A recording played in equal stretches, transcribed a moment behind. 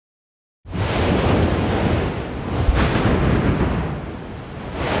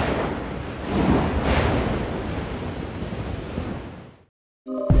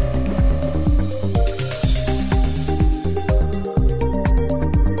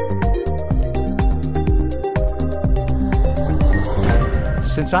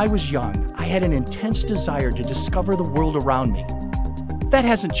Since I was young, I had an intense desire to discover the world around me. That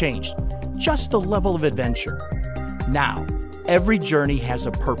hasn't changed, just the level of adventure. Now, every journey has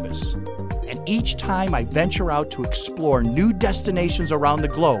a purpose, and each time I venture out to explore new destinations around the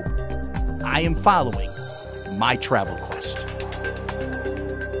globe, I am following my travel quest.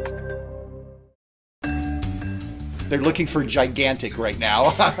 They're looking for gigantic right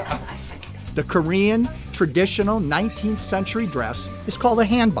now. The Korean traditional 19th century dress is called a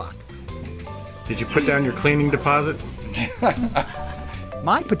hanbok. Did you put down your cleaning deposit?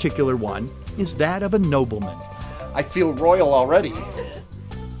 My particular one is that of a nobleman. I feel royal already.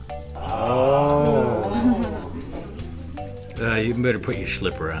 Oh. You better put your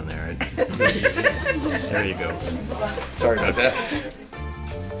slipper on there. There you go. Sorry about that.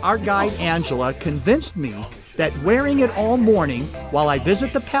 Our guide Angela convinced me that wearing it all morning while I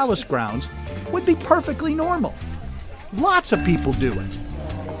visit the palace grounds would be perfectly normal. Lots of people do it.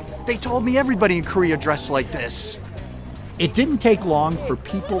 They told me everybody in Korea dressed like this. It didn't take long for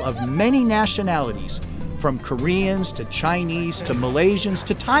people of many nationalities, from Koreans to Chinese to Malaysians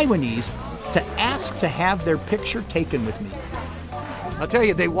to Taiwanese, to ask to have their picture taken with me. I'll tell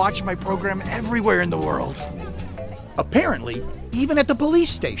you, they watch my program everywhere in the world. Apparently, even at the police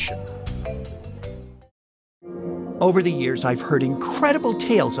station. Over the years, I've heard incredible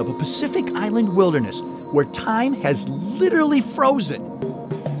tales of a Pacific island wilderness where time has literally frozen.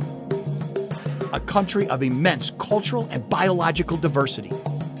 A country of immense cultural and biological diversity.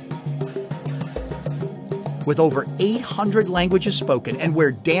 With over 800 languages spoken, and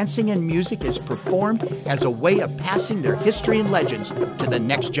where dancing and music is performed as a way of passing their history and legends to the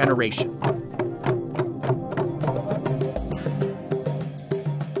next generation.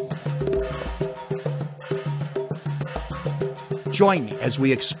 Join me as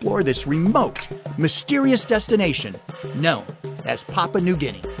we explore this remote, mysterious destination known as Papua New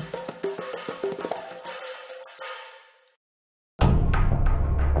Guinea.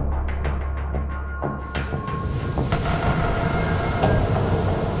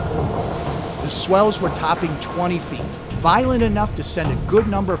 The swells were topping 20 feet, violent enough to send a good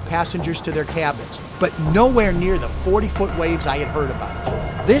number of passengers to their cabins, but nowhere near the 40-foot waves I had heard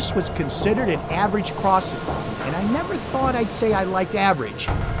about. This was considered an average crossing, and I never thought I'd say I liked average,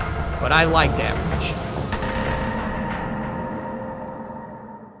 but I liked average.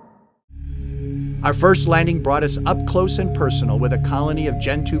 Our first landing brought us up close and personal with a colony of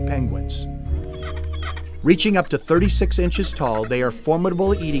Gentoo penguins. Reaching up to 36 inches tall, they are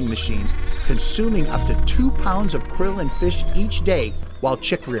formidable eating machines, consuming up to 2 pounds of krill and fish each day while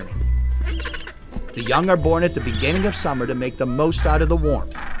chick rearing. The young are born at the beginning of summer to make the most out of the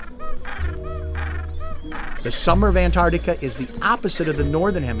warmth. The summer of Antarctica is the opposite of the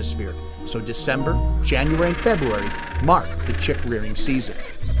northern hemisphere, so December, January, and February mark the chick rearing season.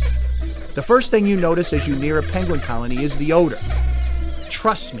 The first thing you notice as you near a penguin colony is the odor.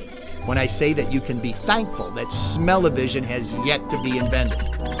 Trust me when I say that you can be thankful that smell-o-vision has yet to be invented.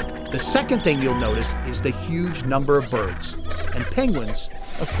 The second thing you'll notice is the huge number of birds. And penguins,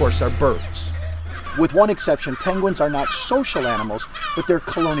 of course, are birds. With one exception, penguins are not social animals, but they're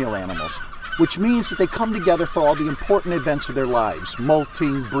colonial animals, which means that they come together for all the important events of their lives,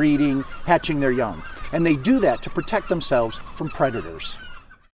 molting, breeding, hatching their young. And they do that to protect themselves from predators.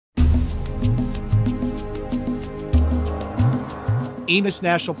 Imus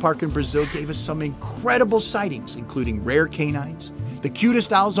National Park in Brazil gave us some incredible sightings, including rare canines, the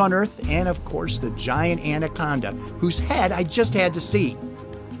cutest owls on Earth, and of course the giant anaconda, whose head I just had to see.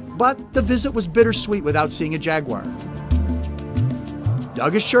 But the visit was bittersweet without seeing a jaguar.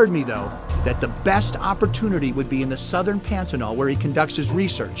 Doug assured me, though, that the best opportunity would be in the southern Pantanal where he conducts his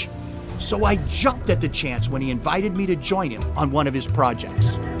research. So I jumped at the chance when he invited me to join him on one of his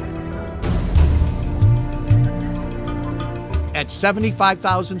projects. At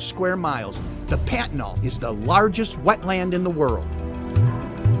 75,000 square miles, the Pantanal is the largest wetland in the world.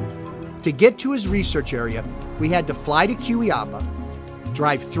 To get to his research area, we had to fly to Cuiabá,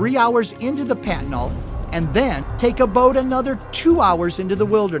 drive 3 hours into the Pantanal, and then take a boat another 2 hours into the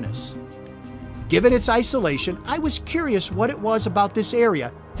wilderness. Given its isolation, I was curious what it was about this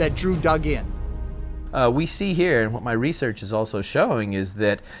area that drew Doug in. We see here, and what my research is also showing, is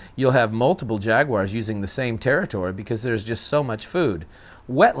that you'll have multiple jaguars using the same territory because there's just so much food.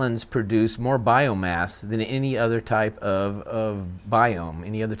 Wetlands produce more biomass than any other type of biome,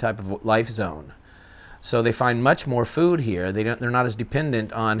 any other type of life zone. So they find much more food here. They're not as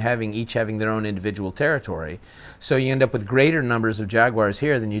dependent on each having their own individual territory. So you end up with greater numbers of jaguars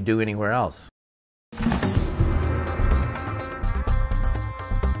here than you do anywhere else.